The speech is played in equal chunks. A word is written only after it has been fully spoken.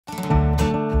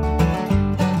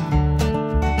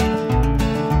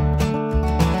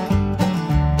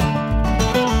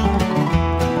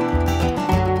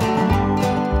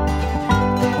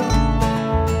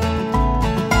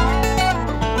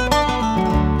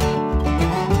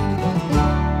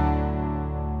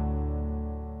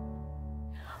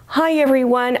Hi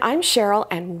everyone, I'm Cheryl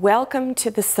and welcome to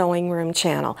the Sewing Room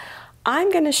channel.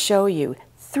 I'm going to show you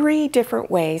 3 different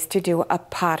ways to do a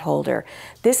pot holder.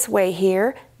 This way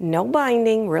here, no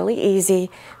binding, really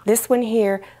easy. This one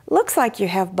here looks like you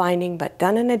have binding but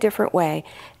done in a different way.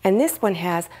 And this one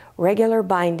has regular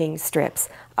binding strips.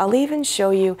 I'll even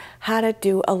show you how to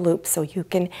do a loop so you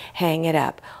can hang it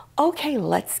up. Okay,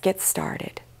 let's get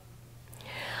started.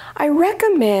 I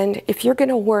recommend if you're going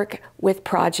to work with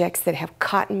projects that have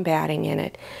cotton batting in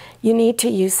it, you need to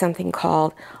use something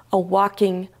called a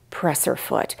walking presser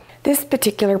foot. This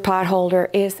particular pot holder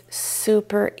is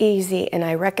super easy and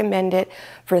I recommend it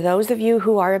for those of you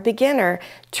who are a beginner.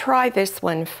 Try this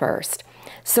one first.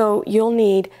 So you'll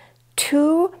need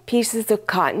 2 pieces of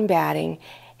cotton batting,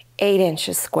 8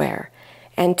 inches square,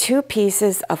 and 2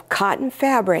 pieces of cotton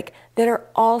fabric that are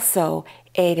also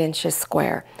 8 inches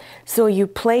square. So you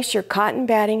place your cotton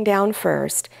batting down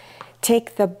first,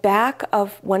 take the back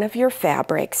of one of your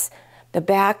fabrics. The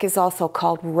back is also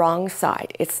called wrong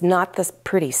side. It's not the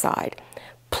pretty side.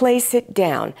 Place it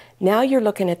down. Now you're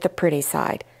looking at the pretty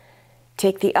side.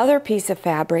 Take the other piece of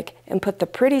fabric and put the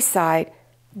pretty side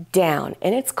down,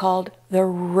 and it's called the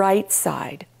right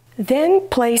side. Then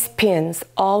place pins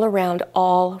all around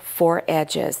all 4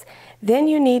 edges. Then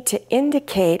you need to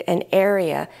indicate an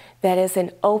area that is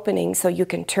an opening so you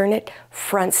can turn it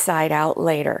front side out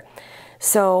later.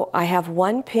 So I have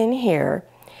 1 pin here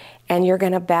and you're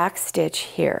going to back stitch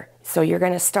here. So you're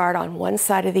going to start on one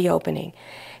side of the opening.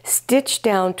 Stitch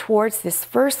down towards this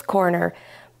first corner,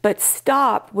 but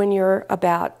stop when you're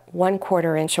about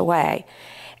 1/4 inch away.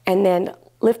 And then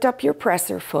lift up your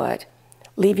presser foot,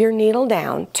 leave your needle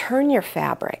down, turn your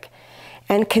fabric,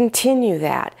 and continue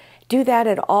that. Do that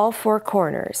at all 4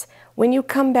 corners. When you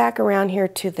come back around here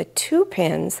to the 2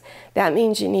 pins, that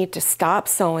means you need to stop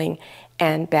sewing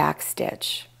and back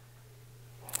stitch.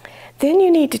 Then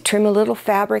you need to trim a little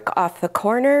fabric off the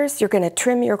corners. You're going to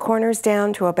trim your corners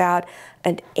down to about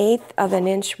 1/8 of an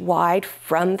inch wide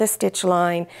from the stitch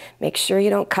line. Make sure you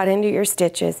don't cut into your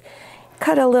stitches.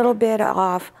 Cut a little bit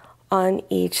off on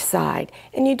each side.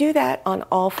 And you do that on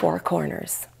all 4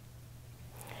 corners.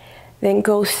 Then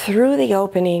go through the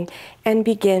opening and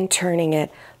begin turning it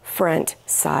front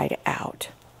side out.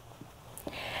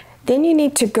 Then you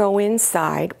need to go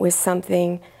inside with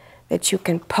something that you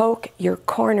can poke your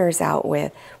corners out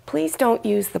with. Please don't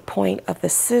use the point of the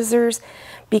scissors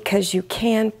because you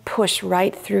can push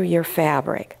right through your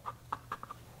fabric.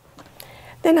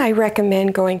 Then I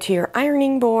recommend going to your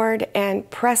ironing board and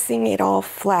pressing it all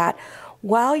flat.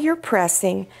 While you're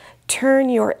pressing, turn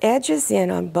your edges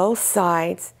in on both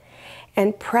sides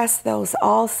and press those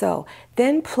also.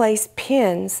 Then place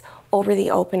pins over the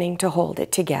opening to hold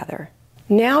it together.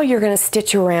 Now you're going to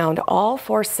stitch around all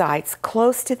 4 sides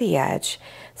close to the edge.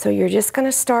 So you're just going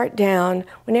to start down.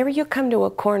 Whenever you come to a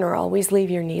corner, always leave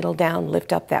your needle down,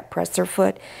 lift up that presser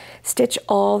foot, stitch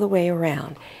all the way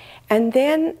around. And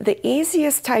then the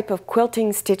easiest type of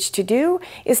quilting stitch to do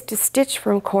is to stitch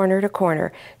from corner to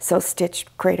corner. So stitch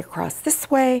straight across this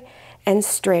way and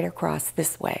straight across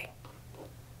this way.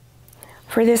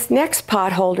 For this next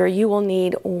pot holder, you will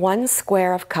need 1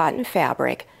 square of cotton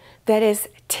fabric that is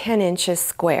 10 inches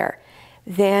square.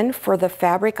 Then for the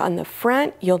fabric on the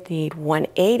front, you'll need 1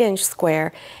 8-inch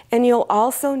square, and you'll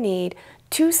also need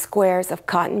 2 squares of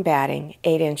cotton batting,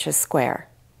 8 inches square.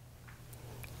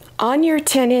 On your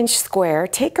 10-inch square,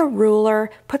 take a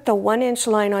ruler, put the 1-inch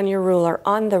line on your ruler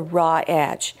on the raw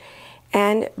edge,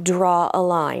 and draw a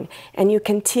line. And you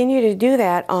continue to do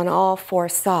that on all 4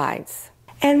 sides.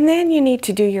 And then you need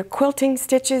to do your quilting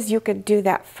stitches. You could do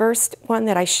that first one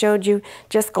that I showed you,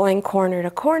 just going corner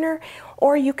to corner,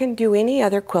 or you can do any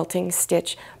other quilting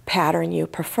stitch pattern you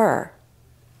prefer.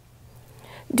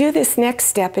 Do this next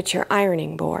step at your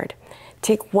ironing board.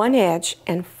 Take 1 edge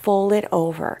and fold it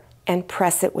over and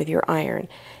press it with your iron.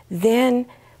 Then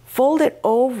fold it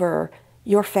over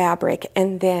your fabric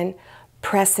and then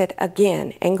press it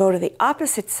again and go to the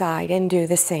opposite side and do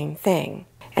the same thing.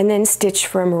 And then stitch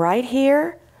from right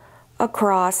here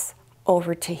across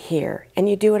over to here, and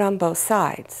you do it on both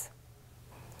sides.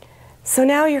 So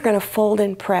now you're going to fold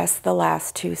and press the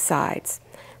last 2 sides.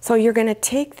 So you're going to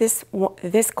take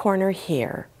this corner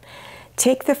here,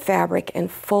 take the fabric and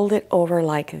fold it over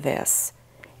like this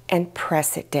and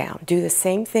press it down. Do the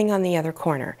same thing on the other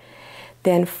corner.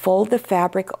 Then fold the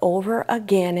fabric over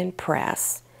again and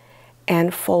press,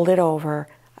 and fold it over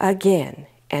again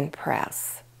and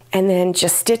press. And then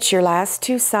just stitch your last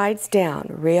 2 sides down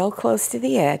real close to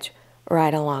the edge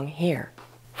right along here.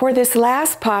 For this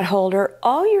last pot holder,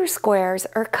 all your squares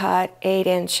are cut 8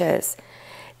 inches.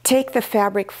 Take the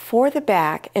fabric for the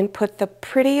back and put the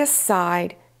prettiest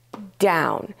side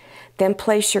down. Then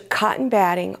place your cotton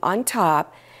batting on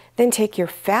top. Then take your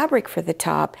fabric for the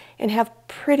top and have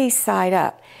pretty side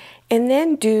up. And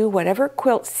then do whatever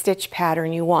quilt stitch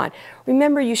pattern you want.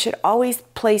 Remember, you should always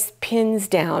place pins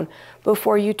down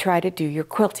before you try to do your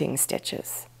quilting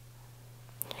stitches.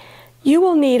 You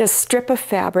will need a strip of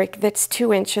fabric that's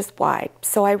 2 inches wide.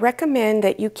 So I recommend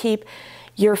that you keep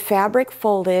your fabric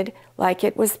folded like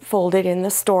it was folded in the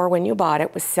store when you bought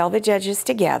it, with selvage edges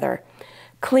together.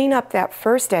 Clean up that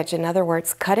first edge, in other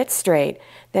words, cut it straight,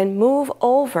 then move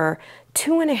over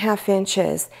 2.5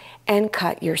 inches and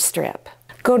cut your strip.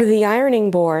 Go to the ironing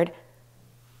board,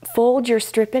 fold your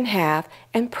strip in half,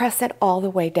 and press it all the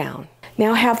way down.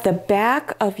 Now have the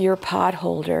back of your pot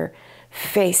holder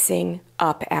facing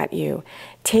up at you.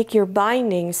 Take your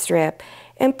binding strip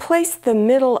and place the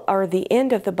middle or the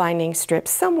end of the binding strip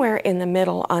somewhere in the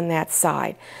middle on that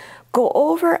side. Go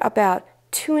over about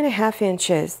 2.5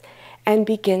 inches and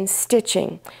begin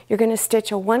stitching. You're going to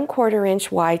stitch a 1/4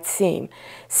 inch wide seam.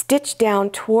 Stitch down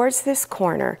towards this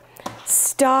corner.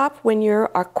 Stop when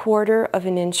you're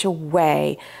 1/4 inch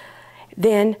away.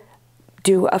 Then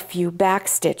do a few back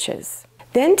stitches.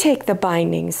 Then take the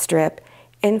binding strip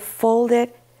and fold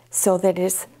it so that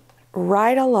it's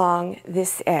right along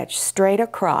this edge, straight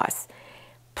across.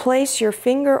 Place your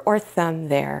finger or thumb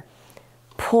there.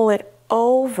 Pull it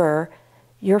over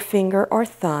your finger or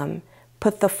thumb.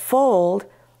 Put the fold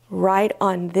right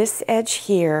on this edge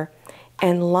here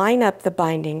and line up the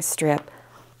binding strip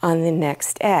on the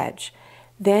next edge.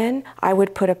 Then I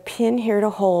would put a pin here to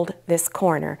hold this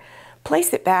corner.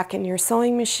 Place it back in your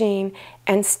sewing machine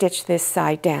and stitch this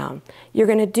side down. You're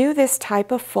going to do this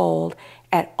type of fold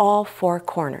at all 4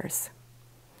 corners.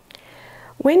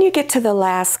 When you get to the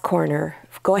last corner,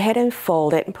 go ahead and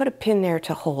fold it and put a pin there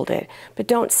to hold it, but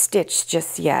don't stitch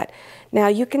just yet. Now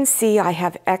you can see I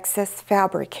have excess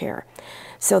fabric here.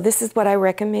 So this is what I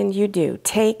recommend you do.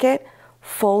 Take it,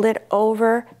 fold it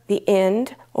over the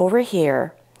end over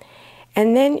here,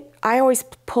 and then I always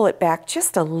pull it back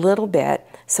just a little bit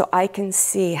so I can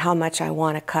see how much I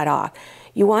want to cut off.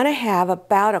 You want to have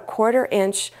about 1/4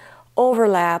 inch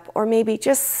overlap, or maybe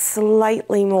just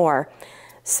slightly more,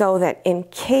 so that in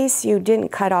case you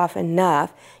didn't cut off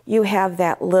enough, you have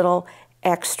that little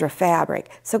extra fabric.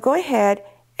 So go ahead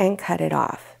and cut it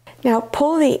off. Now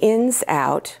pull the ends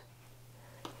out,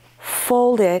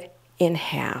 fold it in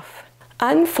half.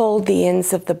 Unfold the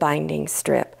ends of the binding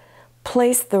strip.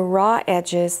 Place the raw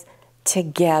edges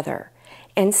together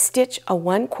and stitch a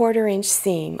 1/4 inch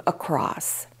seam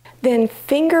across. Then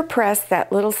finger press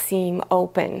that little seam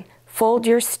open. Fold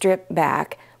your strip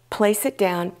back, place it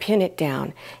down, pin it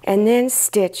down, and then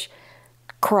stitch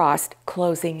crossed,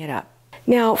 closing it up.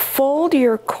 Now fold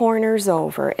your corners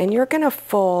over, and you're going to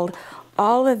fold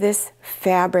all of this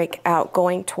fabric out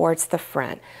going towards the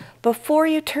front. Before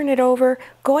you turn it over,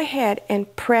 go ahead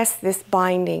and press this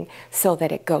binding so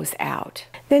that it goes out.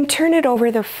 Then turn it over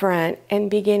the front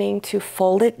and beginning to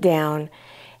fold it down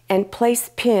and place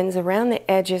pins around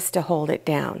the edges to hold it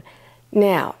down.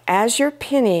 Now, as you're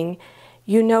pinning,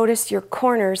 you notice your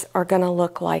corners are going to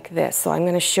look like this. So I'm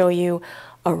going to show you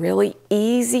a really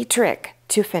easy trick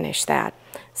to finish that.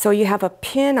 So you have a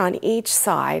pin on each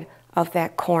side of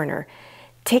that corner.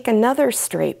 Take another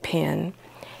straight pin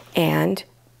and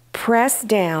press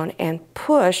down and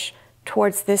push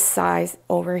towards this side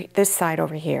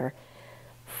over here.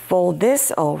 Fold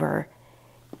this over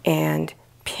and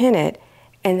pin it,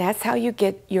 and that's how you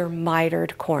get your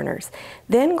mitered corners.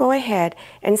 Then go ahead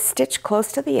and stitch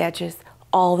close to the edges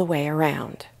all the way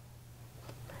around.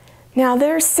 Now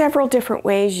there are several different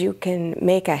ways you can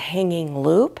make a hanging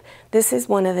loop. This is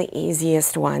one of the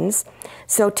easiest ones.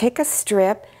 So take a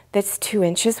strip that's 2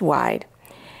 inches wide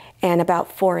and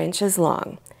about 4 inches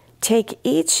long. Take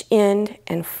each end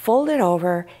and fold it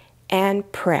over and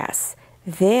press.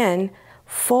 Then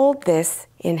fold this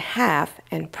in half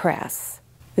and press.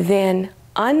 Then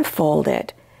unfold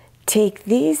it. Take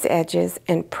these edges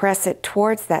and press it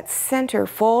towards that center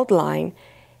fold line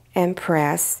and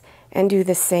press, and do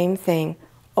the same thing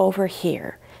over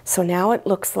here. So now it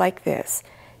looks like this.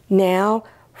 Now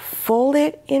fold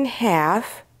it in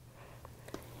half,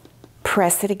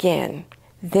 press it again.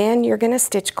 Then you're going to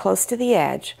stitch close to the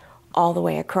edge all the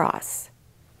way across.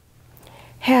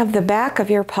 Have the back of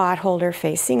your pot holder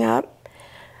facing up.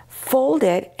 Fold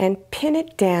it and pin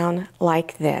it down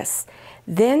like this.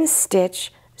 Then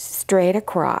stitch straight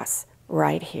across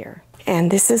right here.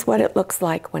 And this is what it looks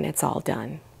like when it's all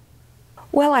done.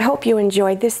 Well, I hope you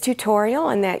enjoyed this tutorial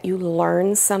and that you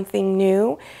learned something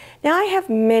new. Now I have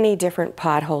many different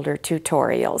pot holder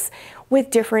tutorials with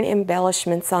different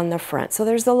embellishments on the front. So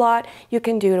there's a lot you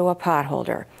can do to a pot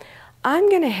holder. I'm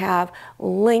going to have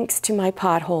links to my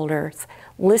pot holders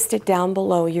listed down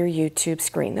below your YouTube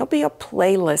screen. There'll be a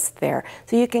playlist there,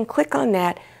 so you can click on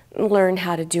that and learn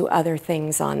how to do other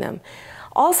things on them.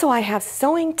 Also, I have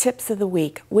sewing tips of the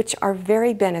week, which are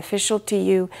very beneficial to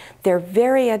you. They're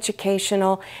very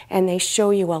educational, and they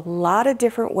show you a lot of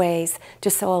different ways to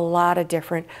sew a lot of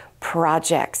different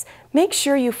projects. Make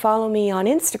sure you follow me on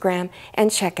Instagram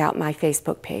and check out my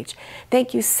Facebook page.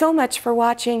 Thank you so much for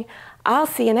watching. I'll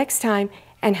see you next time,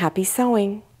 and happy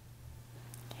sewing.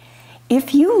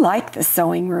 If you like the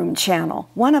Sewing Room channel,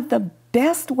 one of the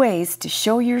best ways to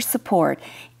show your support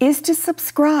is to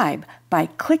subscribe by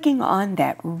clicking on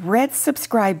that red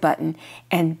subscribe button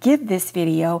and give this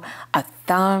video a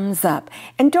thumbs up.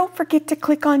 And don't forget to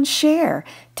click on share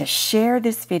to share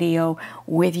this video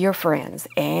with your friends.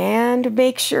 And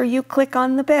make sure you click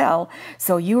on the bell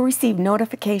so you receive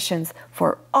notifications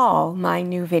for all my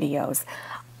new videos.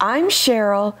 I'm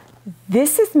Cheryl,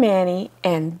 this is Manny,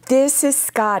 and this is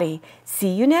Scotty.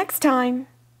 See you next time.